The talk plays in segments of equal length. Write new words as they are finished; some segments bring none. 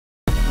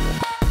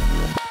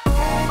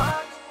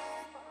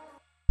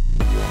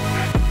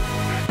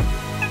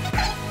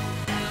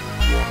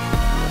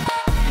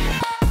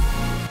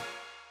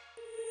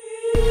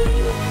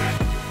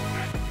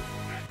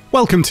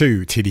Welcome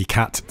to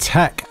TDCat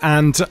Tech,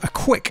 and a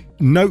quick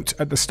note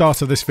at the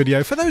start of this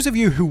video. For those of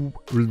you who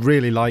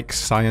really like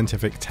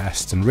scientific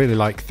tests and really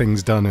like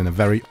things done in a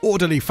very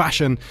orderly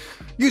fashion,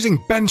 using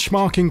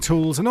benchmarking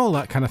tools and all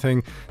that kind of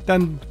thing,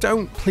 then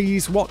don't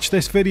please watch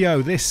this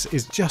video. This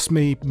is just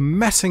me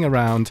messing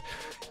around.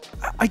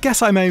 I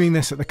guess I'm aiming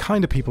this at the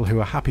kind of people who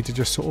are happy to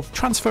just sort of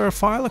transfer a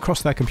file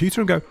across their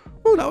computer and go,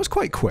 oh, that was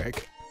quite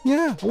quick.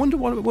 Yeah, I wonder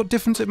what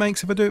difference it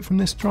makes if I do it from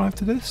this drive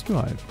to this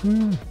drive.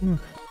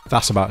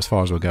 That's about as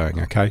far as we're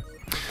going, okay?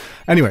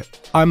 Anyway,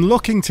 I'm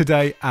looking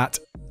today at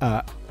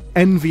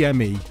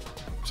NVMe,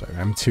 so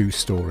M2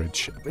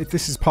 storage.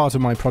 This is part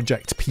of my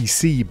Project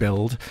PC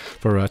build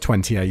for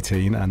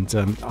 2018, and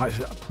I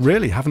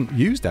really haven't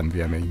used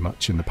NVMe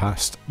much in the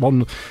past.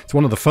 It's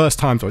one of the first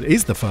times, or it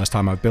is the first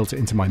time I've built it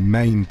into my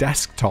main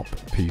desktop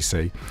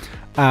PC,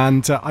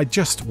 and I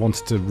just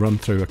wanted to run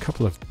through a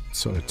couple of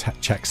sort of tech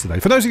checks today.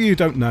 For those of you who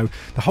don't know,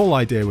 the whole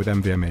idea with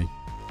NVMe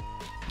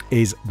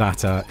is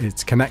that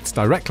it connects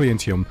directly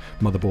into your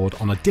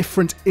motherboard on a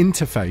different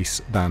interface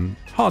than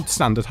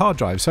standard hard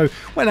drives. So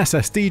when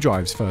SSD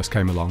drives first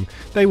came along,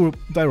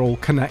 they're all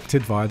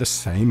connected via the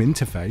same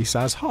interface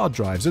as hard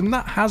drives, and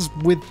that has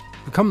with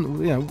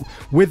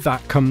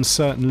that comes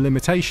certain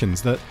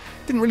limitations that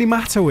didn't really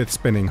matter with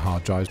spinning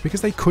hard drives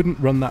because they couldn't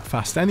run that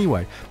fast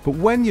anyway. But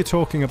when you're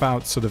talking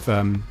about sort of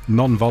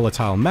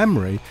non-volatile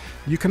memory,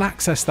 you can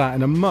access that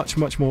in a much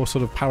more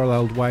sort of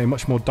paralleled way,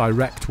 much more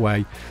direct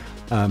way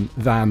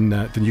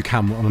than you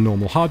can on a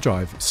normal hard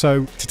drive.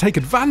 So to take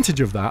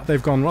advantage of that,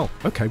 they've gone, well,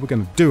 okay, we're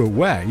going to do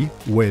away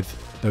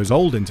with those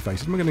old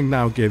interfaces. We're going to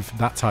now give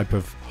that type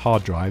of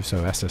hard drive,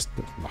 so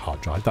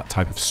that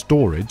type of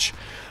storage,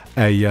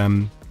 a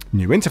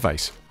new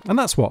interface. And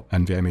that's what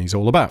NVMe is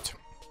all about.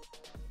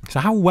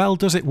 So how well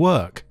does it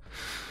work?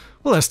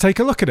 Well, let's take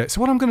a look at it. So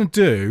what I'm going to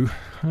do,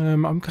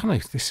 I'm going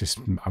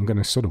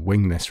to sort of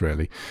wing this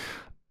really.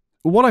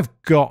 What I've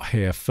got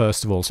here,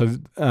 first of all, so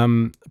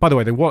by the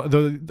way,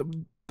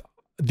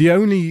 the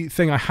only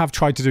thing I have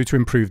tried to do to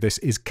improve this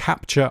is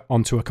capture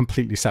onto a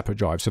completely separate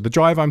drive. So the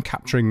drive I'm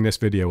capturing this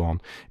video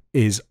on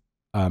is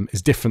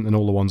different than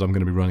all the ones I'm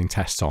going to be running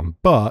tests on,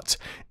 but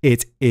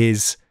it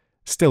is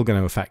still going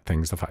to affect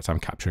things, the fact I'm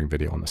capturing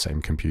video on the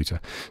same computer.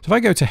 So if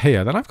I go to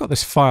here, then I've got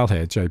this file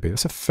here, JB,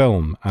 that's a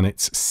film, and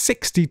it's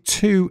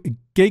 62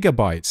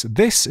 gigabytes.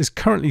 This is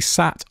currently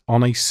sat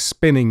on a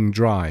spinning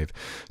drive.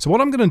 So what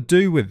I'm going to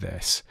do with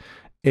this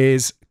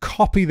is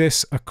copy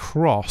this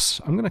across.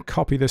 I'm going to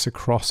copy this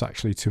across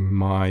actually to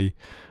my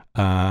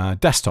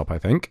desktop, I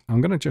think. I'm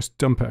going to just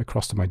dump it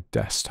across to my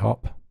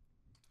desktop.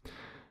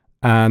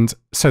 And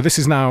so this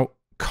is now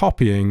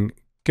copying,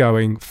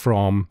 going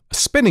from a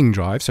spinning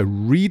drive, so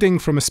reading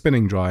from a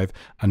spinning drive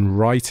and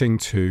writing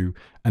to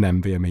an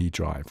NVMe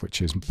drive,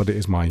 but it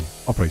is my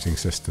operating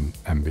system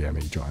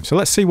NVMe drive. So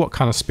let's see what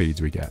kind of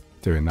speeds we get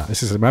doing that.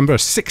 This is, remember, a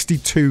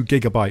 62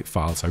 gigabyte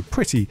file, so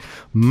pretty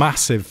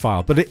massive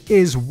file, but it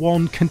is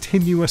one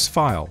continuous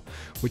file,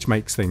 which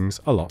makes things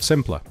a lot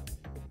simpler.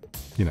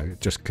 You know, it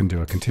just can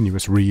do a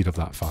continuous read of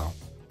that file.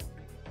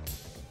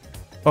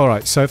 All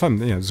right, so if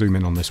I'm zoom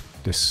in on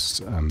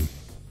this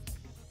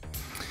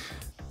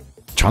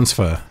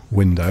transfer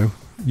window,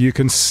 you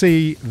can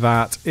see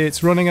that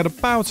it's running at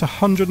about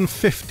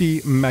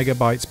 150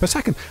 megabytes per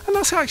second, and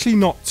that's actually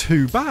not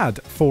too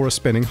bad for a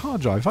spinning hard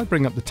drive. If I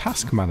bring up the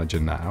task manager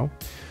now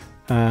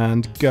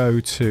and go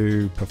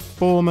to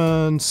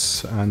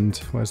performance, and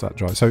where's that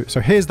drive?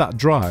 So here's that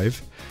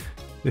drive.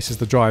 This is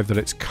the drive that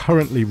it's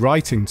currently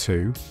writing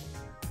to.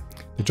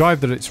 The drive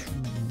that it's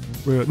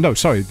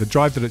the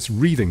drive that it's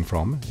reading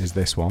from is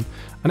this one,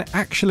 and it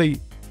actually,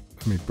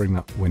 let me bring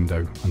that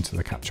window onto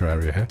the capture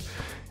area here.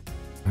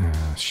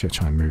 Should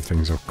try and move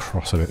things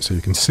across a bit so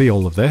you can see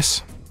all of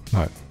this.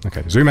 Right,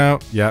 okay, zoom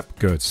out. Yep,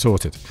 good,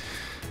 sorted.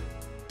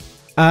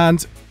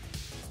 And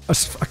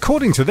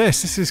according to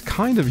this is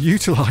kind of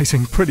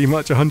utilizing pretty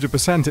much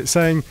 100%. It's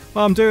saying,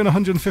 well, I'm doing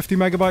 150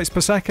 megabytes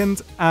per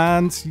second,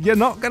 and you're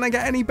not going to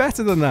get any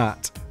better than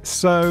that.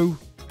 So,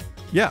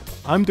 yeah,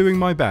 I'm doing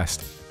my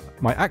best.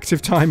 My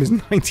active time is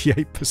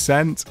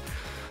 98%.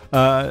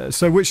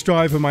 So which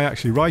drive am I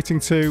actually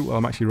writing to? Well,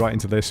 I'm actually writing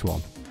to this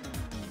one.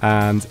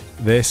 And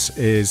this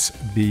is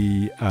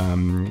the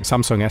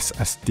Samsung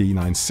SSD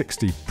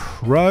 960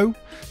 Pro.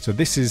 So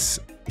this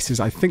is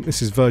I think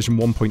this is version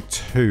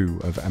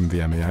 1.2 of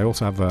NVMe. I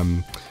also have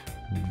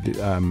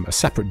a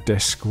separate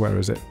disk. Where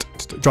is it?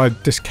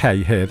 Drive disk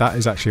K here. That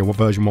is actually a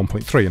version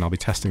 1.3, and I'll be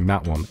testing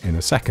that one in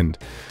a second.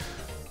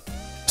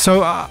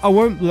 So I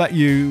won't let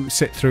you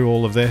sit through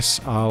all of this.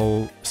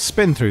 I'll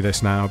spin through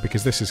this now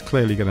because this is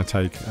clearly going to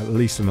take at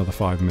least another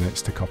 5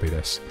 minutes to copy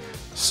this.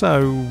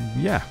 So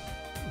yeah,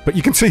 but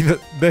you can see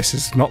that this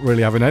is not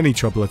really having any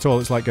trouble at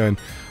all. It's like going,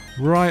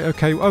 right,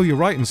 okay, oh, you're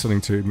writing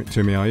something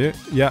to me, are you?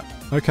 Yeah,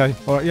 okay,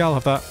 all right, yeah, I'll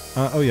have that.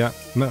 Oh yeah,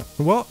 no,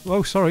 what?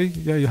 Oh, sorry,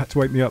 yeah, you had to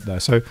wake me up there.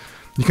 So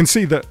you can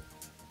see that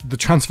the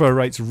transfer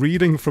rate's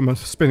reading from a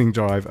spinning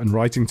drive and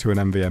writing to an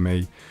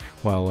NVMe.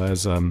 Well,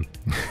 there's the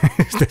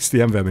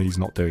NVMe is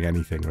not doing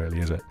anything really,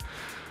 is it?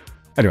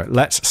 Anyway,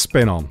 let's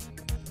spin on.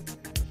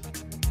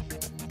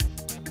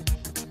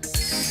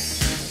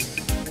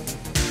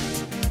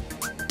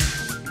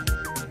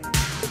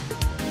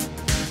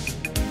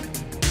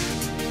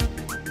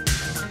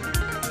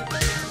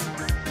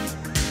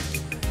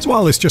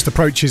 While this just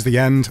approaches the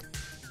end,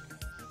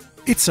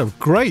 it's a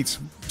great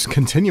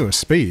continuous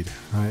speed.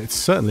 It's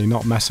certainly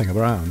not messing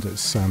around.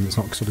 It's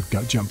not sort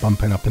of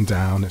bumping up and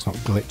down. It's not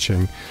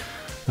glitching.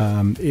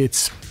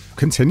 It's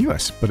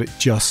continuous, but it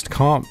just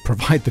can't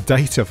provide the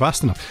data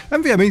fast enough.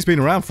 NVMe's been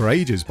around for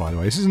ages, by the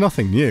way. This is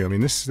nothing new. I mean,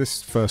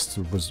 this first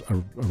was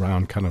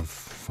around kind of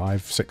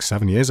 5, 6,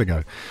 7 years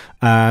ago,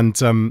 and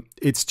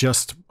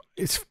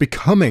it's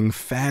becoming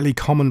fairly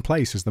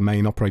commonplace as the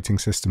main operating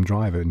system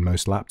driver in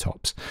most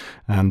laptops,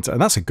 and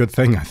that's a good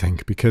thing, I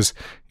think, because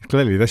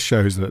clearly this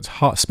shows that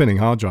spinning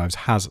hard drives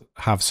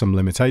have some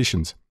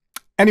limitations.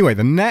 Anyway,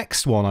 the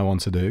next one I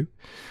want to do.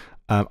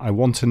 I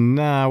want to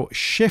now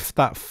shift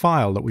that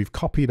file that we've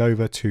copied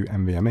over to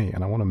NVMe,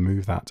 and I want to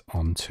move that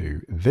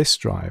onto this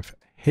drive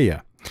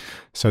here.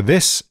 So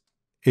this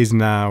is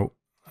now,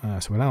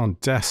 so we're now on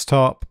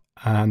desktop,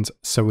 and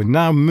so we're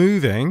now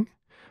moving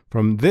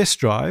from this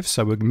drive.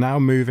 So we're now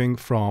moving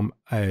from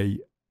an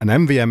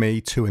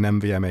NVMe to an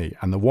NVMe,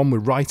 and the one we're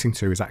writing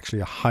to is actually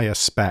a higher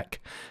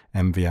spec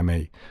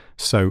NVMe.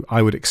 So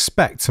I would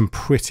expect some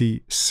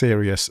pretty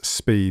serious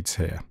speeds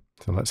here.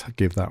 So let's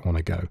give that one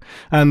a go.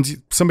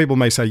 And some people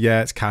may say,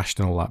 yeah, it's cached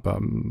and all that,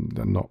 but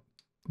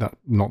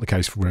not the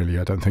case really,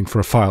 I don't think, for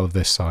a file of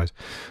this size.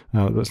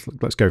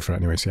 Let's go for it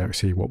anyway,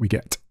 see what we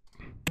get.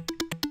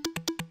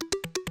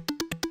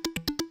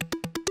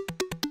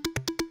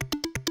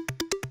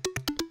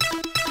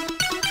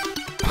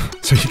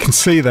 So you can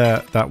see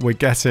there that we're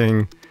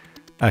getting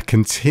a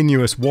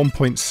continuous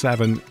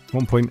 1.7,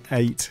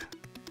 1.8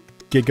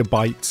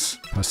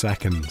 gigabytes per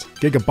second.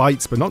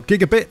 Gigabytes, but not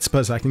gigabits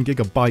per second,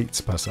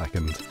 gigabytes per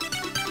second.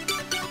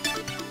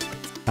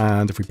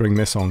 And if we bring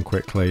this on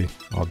quickly,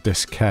 our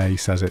disk K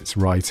says it's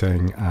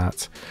writing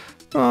at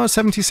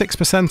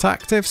 76%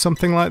 active,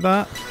 something like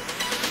that.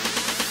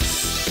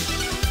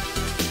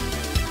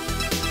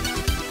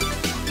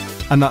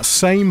 And that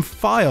same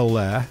file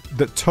there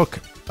that took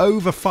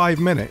over 5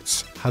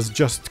 minutes has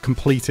just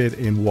completed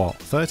in what,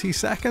 30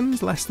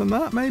 seconds? Less than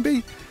that,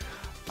 maybe?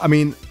 I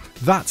mean,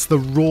 that's the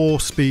raw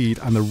speed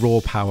and the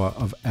raw power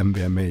of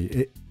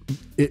NVMe.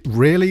 It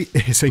really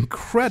is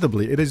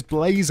it is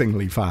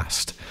blazingly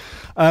fast.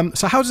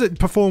 So how does it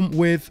perform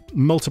with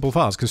multiple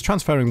files? Because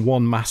transferring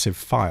one massive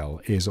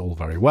file is all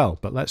very well,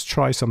 but let's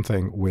try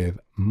something with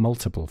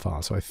multiple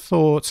files. So I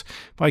thought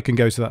if I can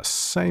go to that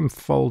same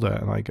folder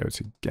and I go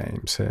to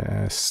games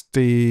here,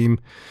 Steam,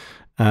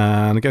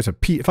 and I go to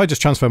if I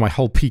just transfer my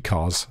whole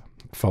PCARS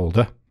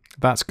folder,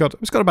 it's got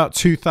about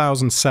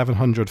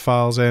 2,700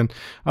 files in.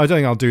 I don't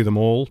think I'll do them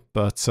all,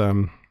 but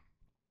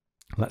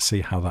let's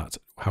see how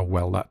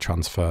well that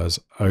transfers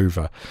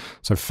over.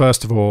 So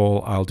first of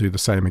all, I'll do the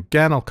same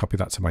again. I'll copy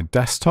that to my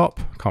desktop.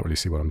 Can't really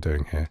see what I'm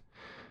doing here.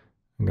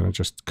 I'm going to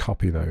just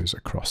copy those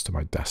across to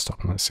my desktop,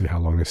 and let's see how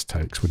long this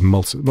takes with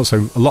lots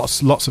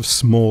of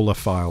smaller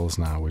files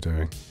now we're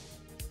doing.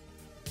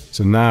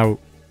 So now,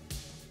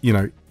 you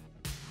know,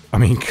 I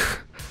mean,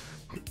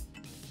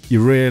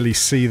 you really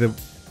see that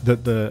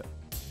the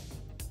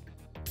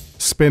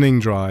spinning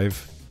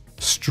drive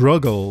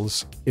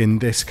struggles in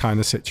this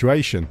kind of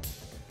situation,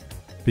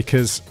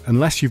 because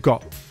unless you've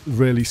got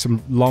really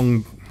some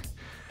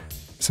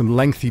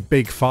lengthy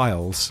big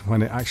files,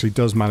 when it actually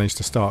does manage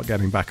to start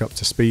getting back up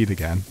to speed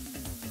again,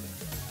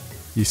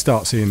 you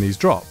start seeing these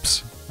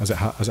drops as it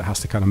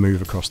has to kind of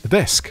move across the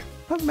disk.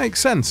 That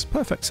makes sense,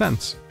 perfect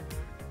sense.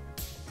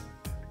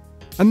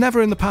 And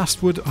never in the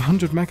past would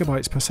 100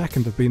 megabytes per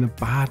second have been a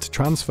bad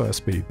transfer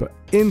speed, but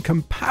in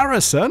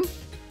comparison,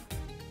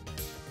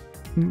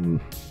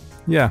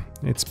 yeah,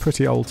 it's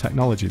pretty old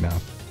technology now.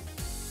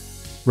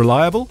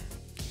 Reliable,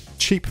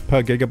 cheap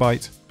per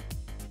gigabyte,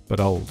 but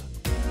old.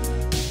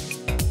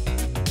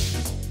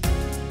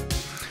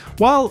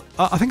 Well,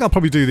 I think I'll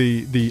probably do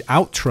the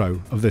outro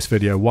of this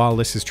video while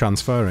this is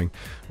transferring,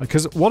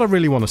 because what I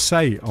really want to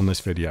say on this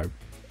video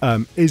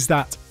is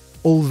that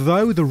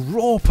although the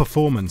raw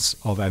performance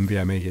of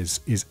NVMe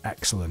is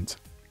excellent,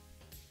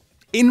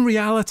 in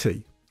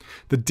reality,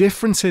 the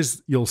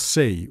differences you'll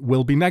see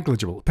will be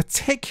negligible,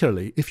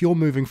 particularly if you're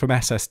moving from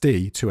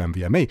SSD to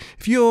NVMe.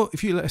 If you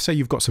let's say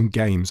you've got some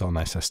games on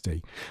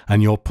SSD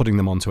and you're putting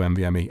them onto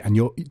NVMe,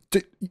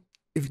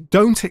 and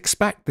don't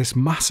expect this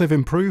massive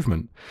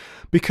improvement,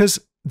 because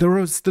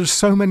there's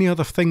so many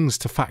other things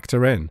to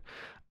factor in,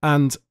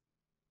 and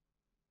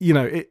you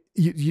know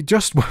you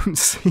just won't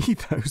see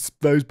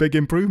those big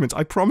improvements.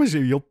 I promise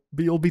you, you'll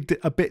be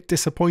a bit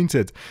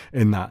disappointed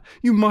in that.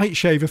 You might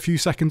shave a few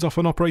seconds off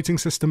an operating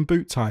system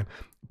boot time,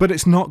 but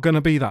it's not going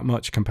to be that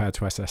much compared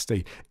to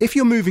SSD. If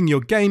you're moving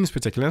your games,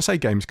 particularly, I say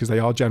games because they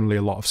are generally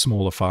a lot of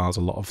smaller files,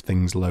 a lot of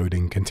things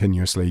loading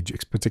continuously,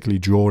 particularly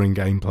drawing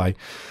gameplay,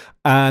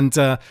 and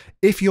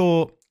if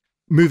you're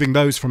moving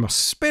those from a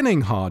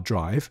spinning hard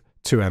drive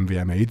to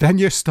NVMe, then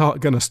you're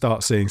going to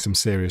start seeing some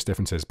serious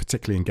differences,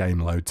 particularly in game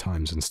load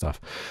times and stuff.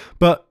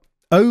 But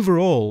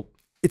overall,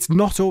 it's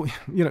not all,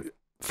 you know,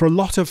 for a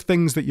lot of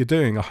things that you're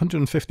doing,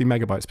 150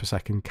 megabytes per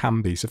second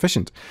can be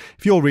sufficient.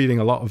 If you're reading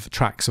a lot of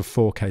tracks of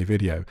 4K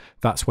video,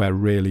 that's where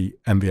really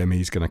NVMe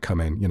is going to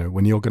come in. You know,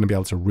 when you're going to be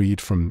able to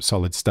read from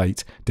solid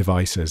state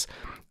devices,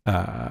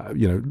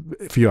 you know,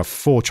 if you have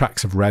 4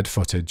 tracks of red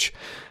footage,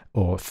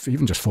 or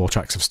even just 4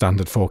 tracks of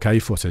standard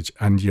 4K footage,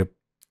 and you're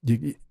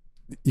going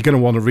to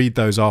want to read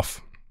those off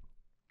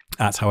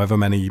at however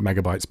many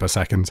megabytes per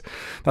second,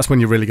 that's when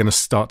you're really going to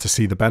start to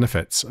see the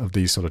benefits of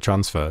these sort of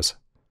transfers.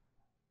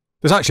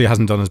 This actually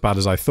hasn't done as bad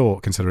as I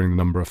thought, considering the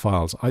number of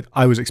files.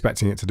 I was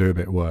expecting it to do a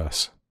bit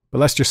worse. But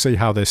let's just see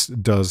how this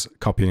does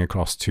copying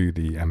across to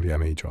the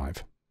NVMe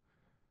drive.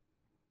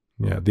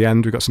 Yeah, at the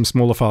end, we've got some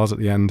smaller files at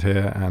the end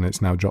here, and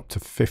it's now dropped to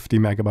 50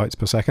 megabytes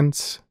per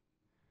second.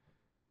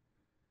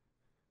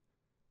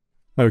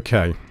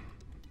 Okay.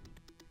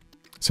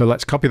 So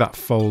let's copy that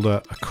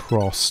folder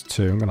across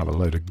to... I'm going to have a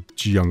load of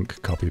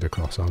junk copied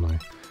across, aren't I?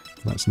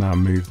 Let's now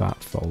move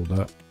that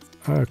folder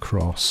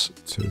across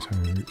to...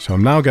 So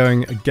I'm now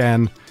going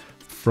again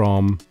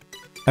from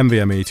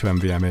NVMe to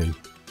NVMe.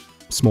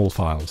 Small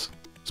files.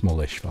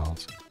 Smallish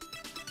files.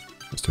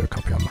 Let's do a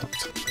copy on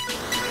that.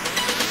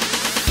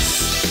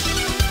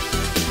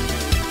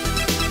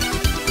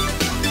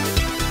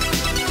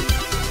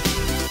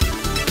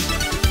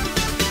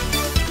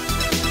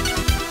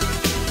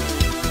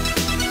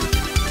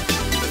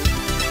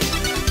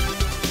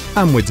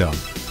 And we're done.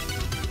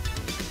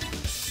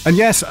 And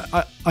yes,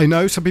 I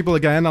know some people,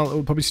 again,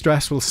 I'll probably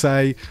stress, will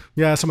say,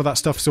 yeah, some of that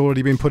stuff's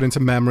already been put into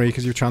memory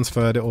because you've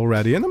transferred it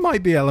already. And there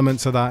might be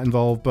elements of that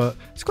involved, but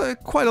it's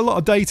quite a lot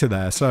of data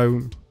there.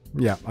 So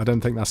yeah, I don't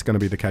think that's going to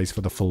be the case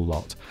for the full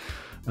lot.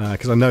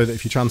 Because I know that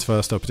if you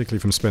transfer stuff, particularly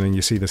from spinning,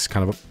 you see this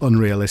kind of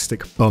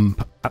unrealistic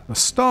bump at the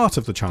start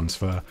of the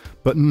transfer,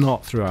 but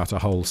not throughout a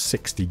whole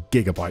 60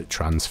 gigabyte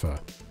transfer.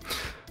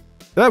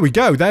 There we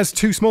go, there's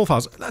 2 small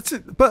files. That's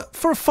it. But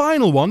for a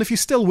final one, if you're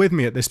still with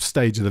me at this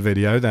stage of the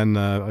video, then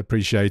I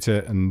appreciate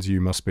it, and you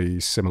must be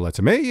similar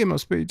to me. You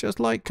must be just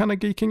like kind of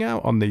geeking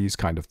out on these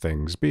kind of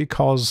things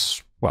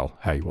because, well,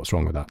 hey, what's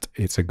wrong with that?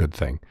 It's a good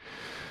thing.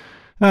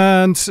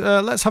 And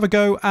let's have a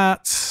go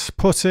at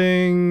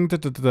putting...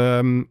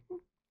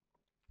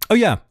 Oh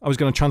yeah, I was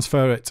going to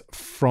transfer it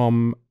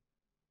from...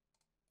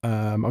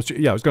 I was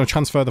going to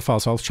transfer the file,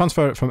 so I'll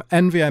transfer it from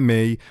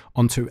NVMe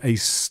onto a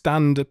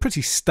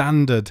pretty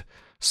standard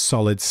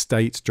solid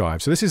state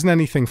drive. So this isn't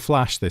anything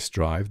flash, this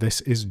drive. This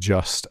is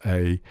just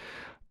a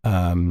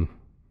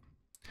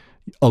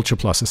Ultra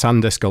Plus, a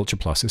SanDisk Ultra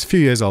Plus. It's a few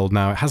years old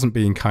now. It hasn't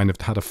been kind of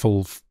had a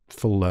full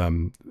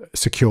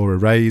secure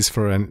arrays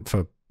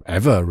for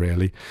ever,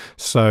 really.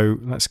 So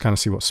let's kind of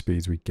see what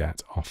speeds we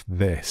get off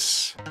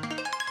this.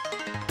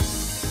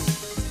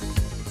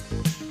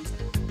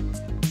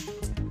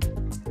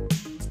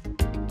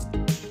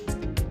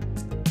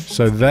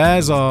 So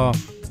there's our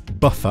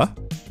buffer.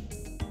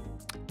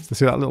 So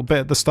see that little bit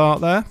at the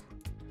start there?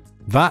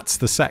 That's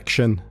the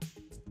section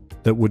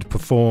that would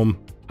perform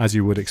as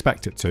you would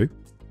expect it to.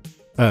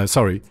 As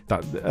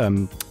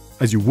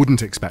you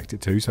wouldn't expect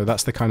it to. So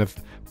that's the kind of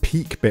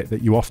peak bit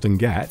that you often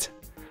get.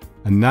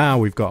 And now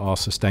we've got our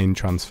sustained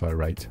transfer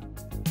rate.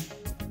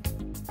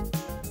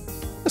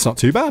 That's not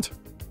too bad.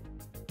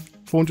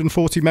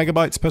 440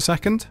 megabytes per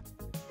second,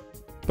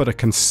 but a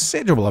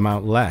considerable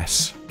amount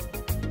less.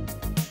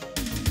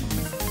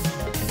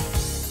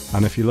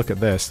 And if you look at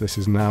this, this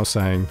is now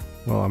saying,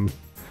 well,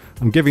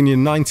 I'm giving you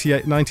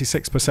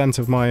 96%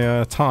 of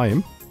my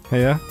time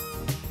here.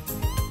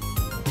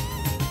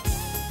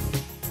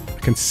 A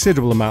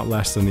considerable amount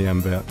less than the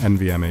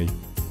NVMe.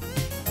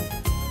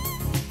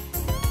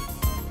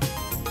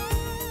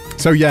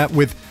 So yeah,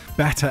 with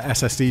better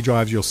SSD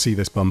drives, you'll see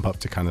this bump up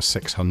to kind of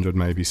 600,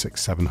 maybe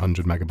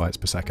 700 megabytes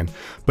per second.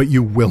 But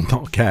you will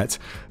not get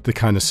the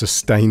kind of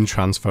sustained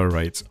transfer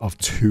rates of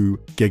 2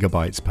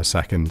 gigabytes per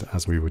second,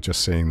 as we were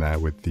just seeing there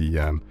with the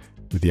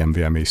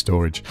NVMe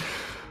storage.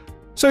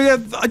 So yeah,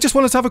 I just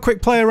wanted to have a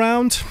quick play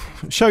around,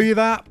 show you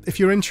that. If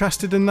you're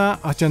interested in that,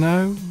 I don't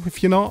know.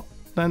 If you're not,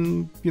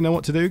 then you know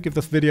what to do. Give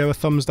this video a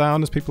thumbs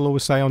down, as people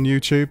always say on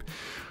YouTube.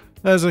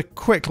 There's a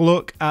quick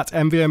look at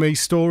NVMe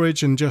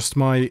storage and just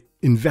my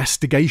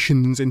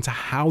investigations into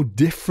how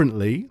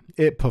differently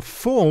it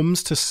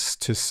performs to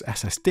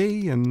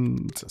SSD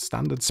and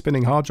standard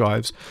spinning hard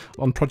drives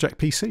on Project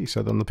PC. So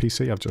on the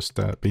PC I've just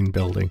been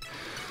building.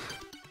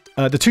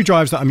 The 2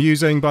 drives that I'm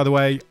using, by the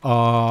way,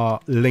 are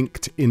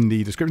linked in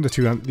the description. The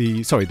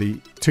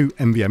two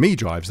NVMe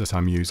drives that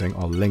I'm using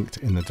are linked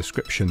in the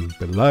description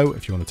below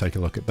if you want to take a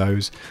look at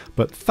those.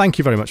 But thank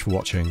you very much for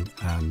watching,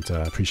 and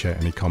appreciate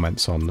any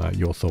comments on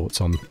your thoughts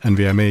on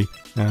NVMe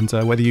and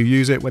whether you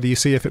use it, whether you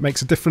see if it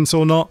makes a difference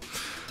or not.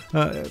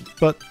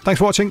 But thanks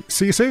for watching.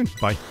 See you soon.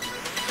 Bye.